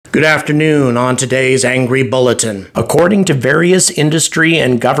Good afternoon on today's Angry Bulletin. According to various industry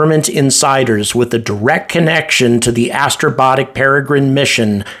and government insiders with a direct connection to the Astrobotic Peregrine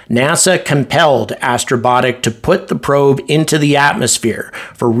mission, NASA compelled Astrobotic to put the probe into the atmosphere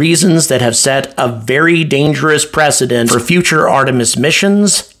for reasons that have set a very dangerous precedent for future Artemis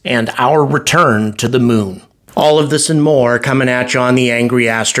missions and our return to the moon. All of this and more coming at you on the Angry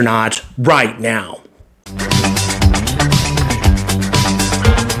Astronaut right now.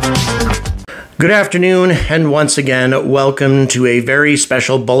 Good afternoon, and once again, welcome to a very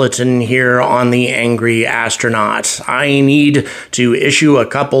special bulletin here on the Angry Astronaut. I need to issue a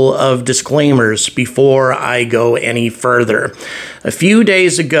couple of disclaimers before I go any further. A few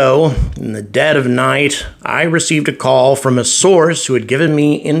days ago, in the dead of night, I received a call from a source who had given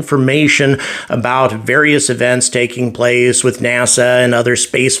me information about various events taking place with NASA and other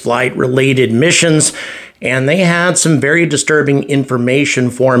spaceflight-related missions, and they had some very disturbing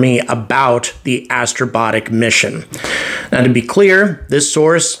information for me about the Astrobotic mission. Now, to be clear, this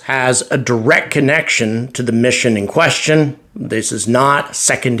source has a direct connection to the mission in question. This is not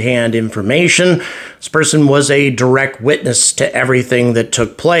secondhand information. This person was a direct witness to everything that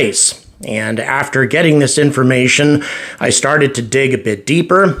took place. And after getting this information, I started to dig a bit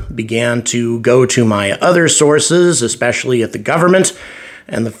deeper, began to go to my other sources, especially at the government,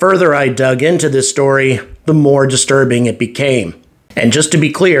 and the further I dug into this story, the more disturbing it became. And just to be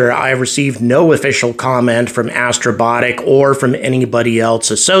clear, I received no official comment from Astrobotic or from anybody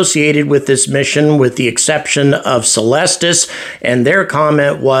else associated with this mission, with the exception of Celestis, and their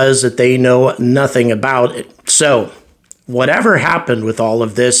comment was that they know nothing about it. So, whatever happened with all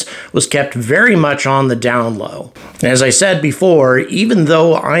of this was kept very much on the down low. As I said before, even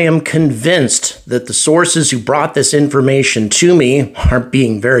though I am convinced that the sources who brought this information to me are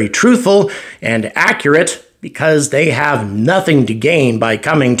being very truthful and accurate, because they have nothing to gain by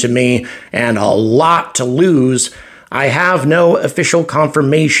coming to me and a lot to lose, I have no official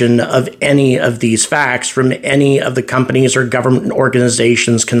confirmation of any of these facts from any of the companies or government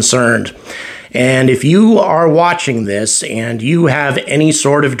organizations concerned. And if you are watching this and you have any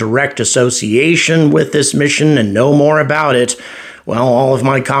sort of direct association with this mission and know more about it, well, all of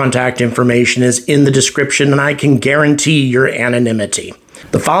my contact information is in the description, and I can guarantee your anonymity.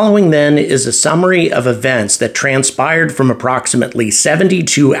 The following then is a summary of events that transpired from approximately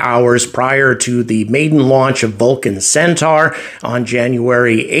 72 hours prior to the maiden launch of Vulcan Centaur on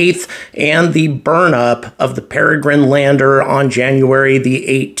January 8th and the burn-up of the Peregrine lander on January the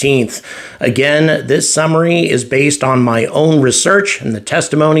 18th. Again, this summary is based on my own research and the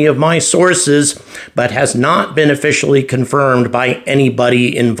testimony of my sources, but has not been officially confirmed by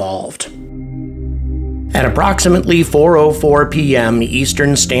anybody involved. At approximately 4:04 p.m.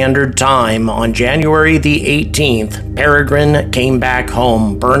 Eastern Standard Time on January the 18th, Peregrine came back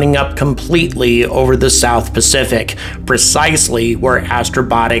home, burning up completely over the South Pacific, precisely where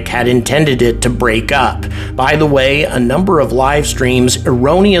Astrobotic had intended it to break up. By the way, a number of live streams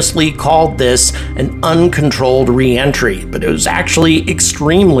erroneously called this an uncontrolled re-entry, but it was actually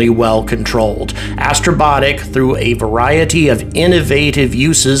extremely well controlled. Astrobotic, through a variety of innovative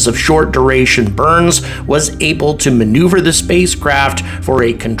uses of short-duration burns, was able to maneuver the spacecraft for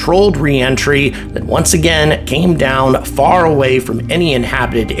a controlled re-entry that once again came down far away from any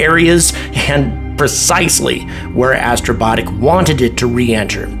inhabited areas and precisely where Astrobotic wanted it to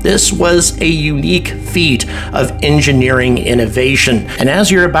re-enter. This was a unique feat of engineering innovation, and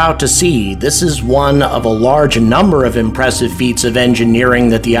as you're about to see, this is one of a large number of impressive feats of engineering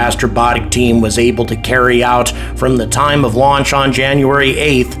that the Astrobotic team was able to carry out from the time of launch on January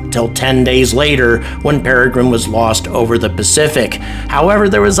 8th till 10 days later when Peregrine was lost over the Pacific. However,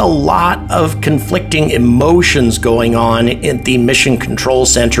 there was a lot of conflicting emotions going on in the Mission Control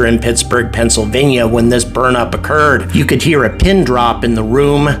Center in Pittsburgh, Pennsylvania when this burn-up occurred. You could hear a pin drop in the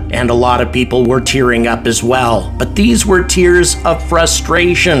room, and a lot of people were tearing up as well. But these were tears of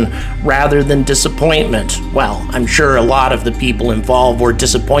frustration rather than disappointment. Well, I'm sure a lot of the people involved were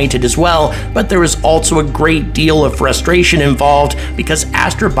disappointed as well, but there was also a great deal of frustration involved because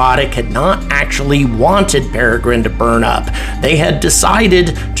Astrobotic had not actually wanted Peregrine to burn up. They had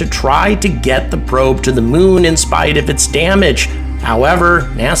decided to try to get the probe to the moon in spite of its damage. However,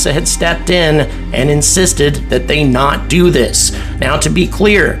 NASA had stepped in and insisted that they not do this. Now, to be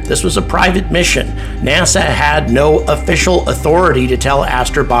clear, this was a private mission. NASA had no official authority to tell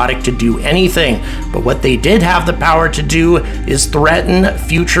Astrobotic to do anything, but what they did have the power to do is threaten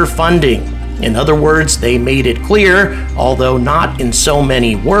future funding. In other words, they made it clear, although not in so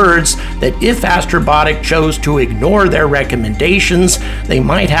many words, that if Astrobotic chose to ignore their recommendations, they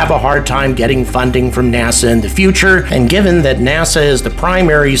might have a hard time getting funding from NASA in the future, and given that NASA is the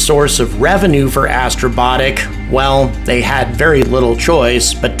primary source of revenue for Astrobotic, well, they had very little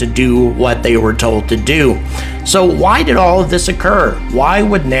choice but to do what they were told to do. So why did all of this occur? Why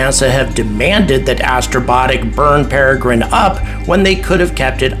would NASA have demanded that Astrobotic burn Peregrine up when they could have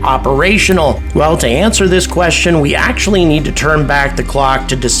kept it operational? Well, to answer this question, we actually need to turn back the clock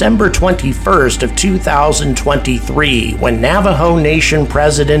to December 21st of 2023, when Navajo Nation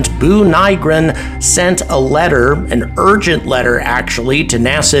President Boo Nygren sent a letter, an urgent letter actually, to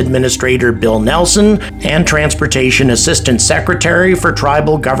NASA Administrator Bill Nelson and Transportation Assistant Secretary for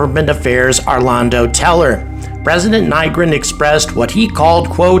Tribal Government Affairs Arlando Teller. President Nygren expressed what he called,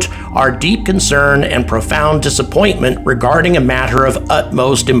 quote, "our deep concern and profound disappointment regarding a matter of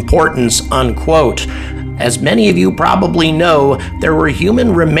utmost importance," unquote. As many of you probably know, there were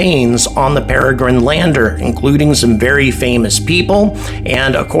human remains on the Peregrine lander, including some very famous people,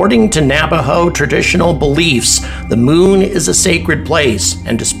 and according to Navajo traditional beliefs, the moon is a sacred place,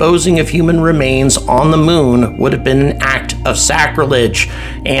 and disposing of human remains on the moon would have been an act of sacrilege.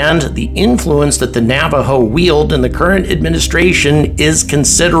 And the influence that the Navajo wield in the current administration is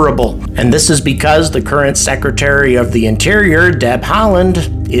considerable. And this is because the current Secretary of the Interior, Deb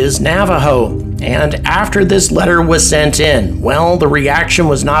Haaland, is Navajo. And after this letter was sent in, well, the reaction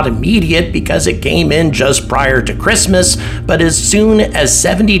was not immediate because it came in just prior to Christmas, but as soon as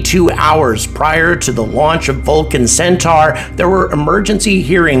 72 hours prior to the launch of Vulcan Centaur, there were emergency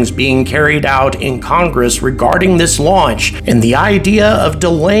hearings being carried out in Congress regarding this launch, and the idea of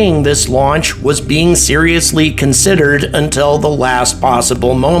delaying this launch was being seriously considered until the last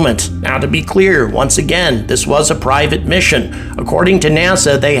possible moment. Now, to be clear, once again, this was a private mission. According to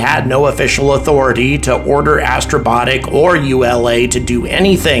NASA, they had no official authority to order Astrobotic or ULA to do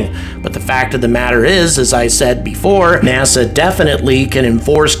anything. But the fact of the matter is, as I said before, NASA definitely can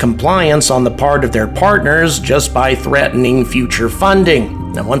enforce compliance on the part of their partners just by threatening future funding.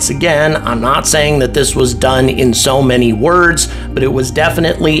 Now, once again, I'm not saying that this was done in so many words, but it was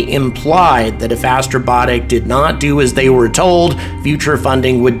definitely implied that if Astrobotic did not do as they were told, future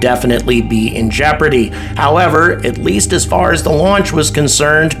funding would definitely be in jeopardy. However, at least as far as the launch was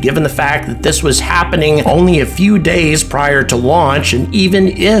concerned, given the fact that this was happening only a few days prior to launch, and even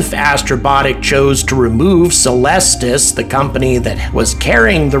if Astrobotic chose to remove Celestis, the company that was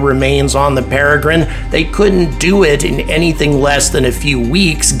carrying the remains on the Peregrine, they couldn't do it in anything less than a few weeks,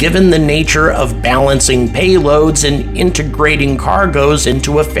 given the nature of balancing payloads and integrating cargoes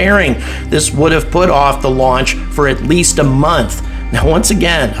into a fairing. This would have put off the launch for at least a month. Now, once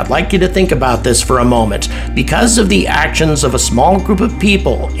again, I'd like you to think about this for a moment. Because of the actions of a small group of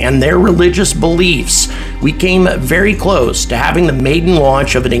people and their religious beliefs, we came very close to having the maiden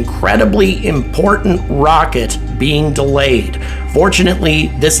launch of an incredibly important rocket being delayed.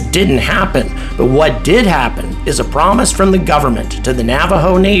 Fortunately, this didn't happen, but what did happen is a promise from the government to the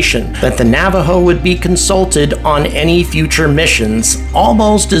Navajo Nation that the Navajo would be consulted on any future missions,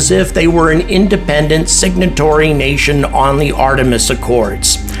 almost as if they were an independent signatory nation on the Artemis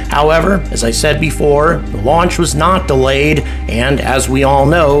Accords. However, as I said before, the launch was not delayed, and as we all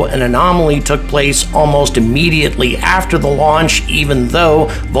know, an anomaly took place almost immediately after the launch, even though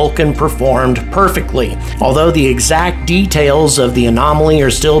Vulcan performed perfectly. Although the exact details of the anomaly are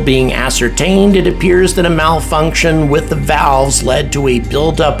still being ascertained, it appears that a malfunction with the valves led to a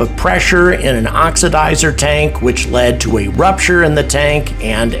buildup of pressure in an oxidizer tank, which led to a rupture in the tank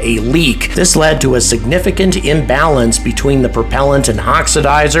and a leak. This led to a significant imbalance between the propellant and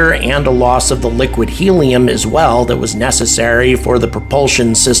oxidizer, and a loss of the liquid helium as well that was necessary for the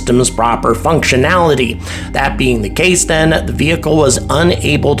propulsion system's proper functionality. That being the case, then, the vehicle was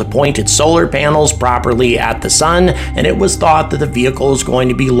unable to point its solar panels properly at the sun, and it was thought that the vehicle was going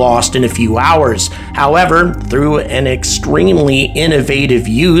to be lost in a few hours. However, through an extremely innovative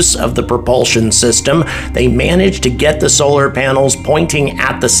use of the propulsion system, they managed to get the solar panels pointing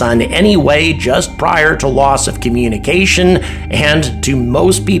at the sun anyway, just prior to loss of communication, and to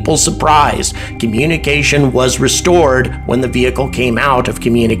most people's surprise, communication was restored when the vehicle came out of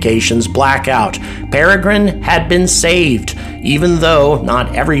communications blackout. Peregrine had been saved, even though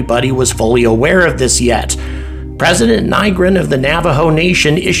not everybody was fully aware of this yet. President Nygren of the Navajo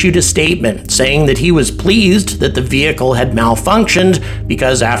Nation issued a statement saying that he was pleased that the vehicle had malfunctioned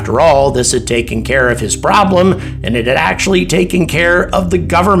because, after all, this had taken care of his problem and it had actually taken care of the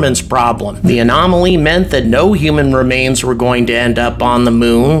government's problem. The anomaly meant that no human remains were going to end up on the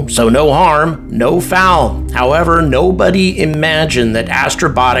moon, so no harm, no foul. However, nobody imagined that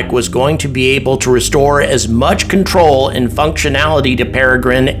Astrobotic was going to be able to restore as much control and functionality to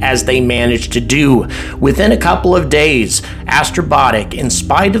Peregrine as they managed to do. Within a couple of days, Astrobotic, in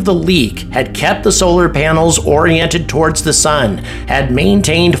spite of the leak, had kept the solar panels oriented towards the sun, had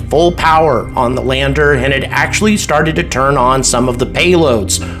maintained full power on the lander, and had actually started to turn on some of the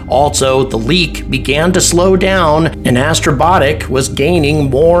payloads. Also, the leak began to slow down, and Astrobotic was gaining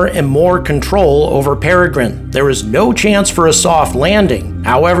more and more control over Peregrine. There was no chance for a soft landing.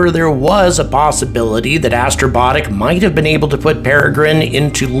 However, there was a possibility that Astrobotic might have been able to put Peregrine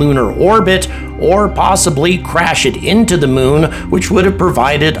into lunar orbit, or possibly crash it into the moon, which would have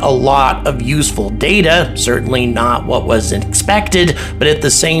provided a lot of useful data. Certainly not what was expected, but at the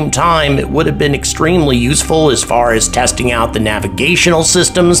same time, it would have been extremely useful as far as testing out the navigational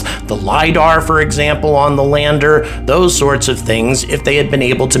systems, the LiDAR, for example, on the lander, those sorts of things, if they had been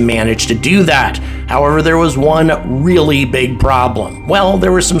able to manage to do that. However, there was one really big problem. Well,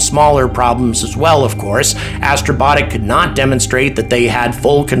 there were some smaller problems as well, of course. Astrobotic could not demonstrate that they had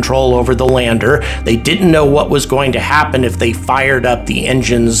full control over the lander. They didn't know what was going to happen if they fired up the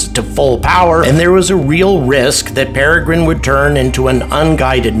engines to full power, and there was a real risk that Peregrine would turn into an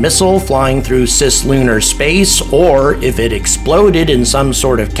unguided missile flying through cislunar space, or if it exploded in some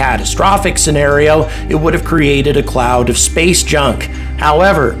sort of catastrophic scenario, it would have created a cloud of space junk.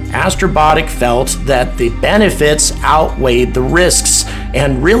 However, Astrobotic felt that the benefits outweighed the risks,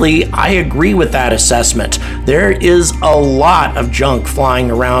 and really, I agree with that assessment. There is a lot of junk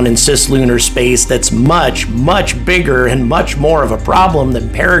flying around in cislunar space that's much, much bigger and much more of a problem than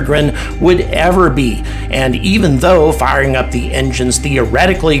Peregrine would ever be. And even though firing up the engines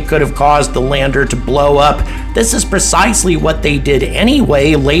theoretically could have caused the lander to blow up, this is precisely what they did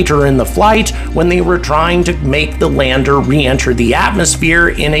anyway later in the flight when they were trying to make the lander re-enter the atmosphere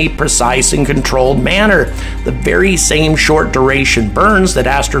in a precise and controlled manner. The very same short duration burns that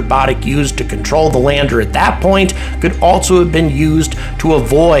Astrobotic used to control the lander at that point could also have been used to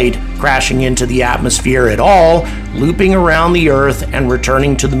avoid crashing into the atmosphere at all, looping around the Earth and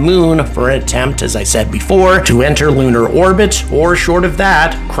returning to the moon for an attempt, as I said before, to enter lunar orbit, or short of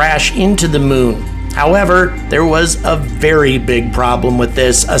that, crash into the moon. However, there was a very big problem with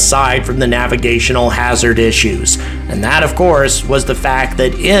this aside from the navigational hazard issues, and that, of course, was the fact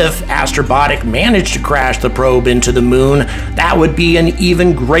that if Astrobotic managed to crash the probe into the moon, that would be an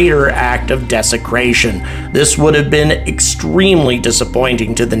even greater act of desecration. This would have been extremely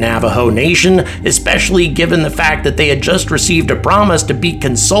disappointing to the Navajo Nation, especially given the fact that they had just received a promise to be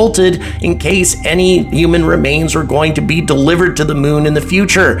consulted in case any human remains were going to be delivered to the moon in the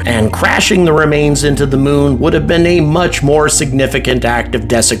future, and crashing the remains into the moon would have been a much more significant act of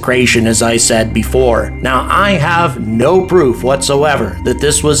desecration, as I said before. Now, I have no proof whatsoever that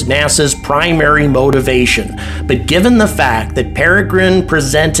this was NASA's primary motivation, but given the fact that Peregrine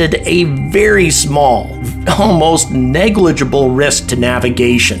presented a very small, almost negligible risk to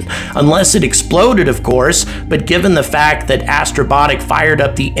navigation, unless it exploded, of course, but given the fact that Astrobotic fired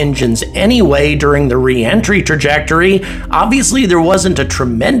up the engines anyway during the re-entry trajectory, obviously there wasn't a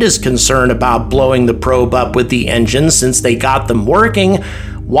tremendous concern about blowing the probe up with the engines since they got them working.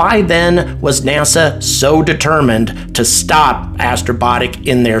 Why then was NASA so determined to stop Astrobotic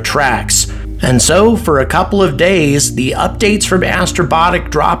in their tracks? And so, for a couple of days, the updates from Astrobotic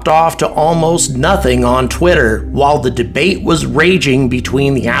dropped off to almost nothing on Twitter, while the debate was raging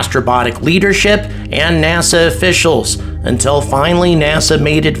between the Astrobotic leadership and NASA officials, until finally NASA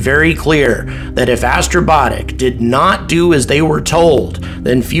made it very clear that if Astrobotic did not do as they were told,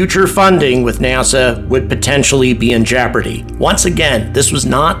 then future funding with NASA would potentially be in jeopardy. Once again, this was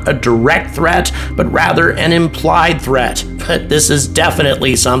not a direct threat, but rather an implied threat. But this is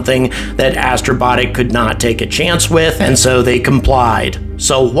definitely something that Astrobotic could not take a chance with, and so they complied.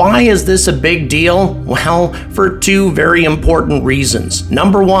 So why is this a big deal? Well, for two very important reasons.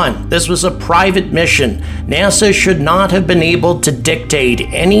 Number one, this was a private mission. NASA should not have been able to dictate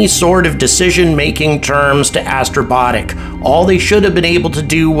any sort of decision-making terms to Astrobotic. All they should have been able to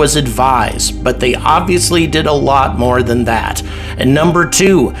do was advise, but they obviously did a lot more than that. And number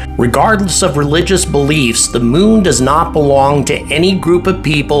two, regardless of religious beliefs, the moon does not belong to any group of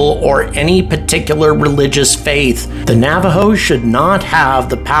people or any particular particular religious faith. The Navajos should not have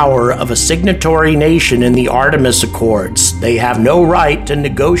the power of a signatory nation in the Artemis Accords. They have no right to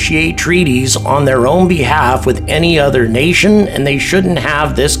negotiate treaties on their own behalf with any other nation, and they shouldn't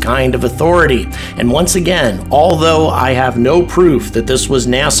have this kind of authority. And once again, although I have no proof that this was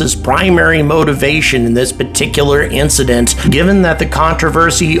NASA's primary motivation in this particular incident, given that the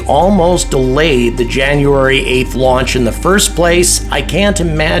controversy almost delayed the January 8th launch in the first place, I can't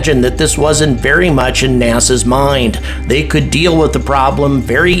imagine that this wasn't very much in NASA's mind. They could deal with the problem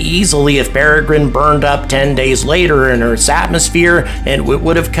very easily if Peregrine burned up 10 days later in Earth's atmosphere, and it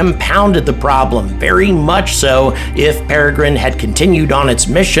would have compounded the problem, very much so if Peregrine had continued on its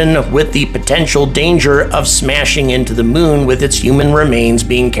mission with the potential danger of smashing into the moon with its human remains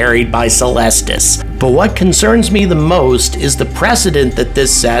being carried by Celestis. But what concerns me the most is the precedent that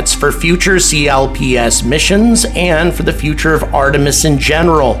this sets for future CLPS missions and for the future of Artemis in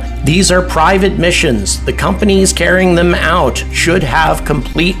general. These are private missions. The companies carrying them out should have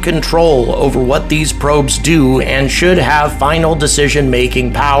complete control over what these probes do and should have final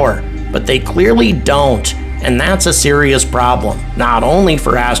decision-making power. But they clearly don't. And that's a serious problem, not only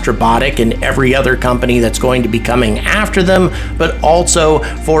for Astrobotic and every other company that's going to be coming after them, but also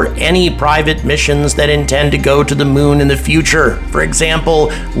for any private missions that intend to go to the moon in the future. For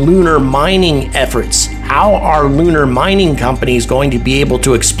example, lunar mining efforts. How are lunar mining companies going to be able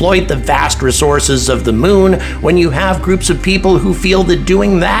to exploit the vast resources of the moon when you have groups of people who feel that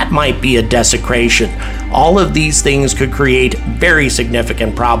doing that might be a desecration? All of these things could create very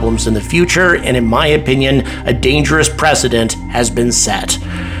significant problems in the future, and in my opinion, a dangerous precedent has been set.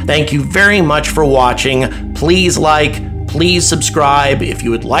 Thank you very much for watching. Please like, please subscribe. If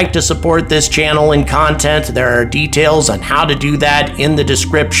you would like to support this channel and content, there are details on how to do that in the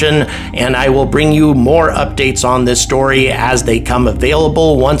description, and I will bring you more updates on this story as they come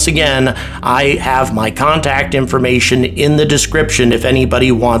available. Once again, I have my contact information in the description if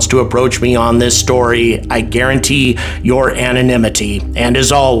anybody wants to approach me on this story. I guarantee your anonymity. And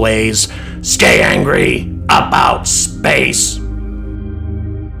as always, stay angry about space.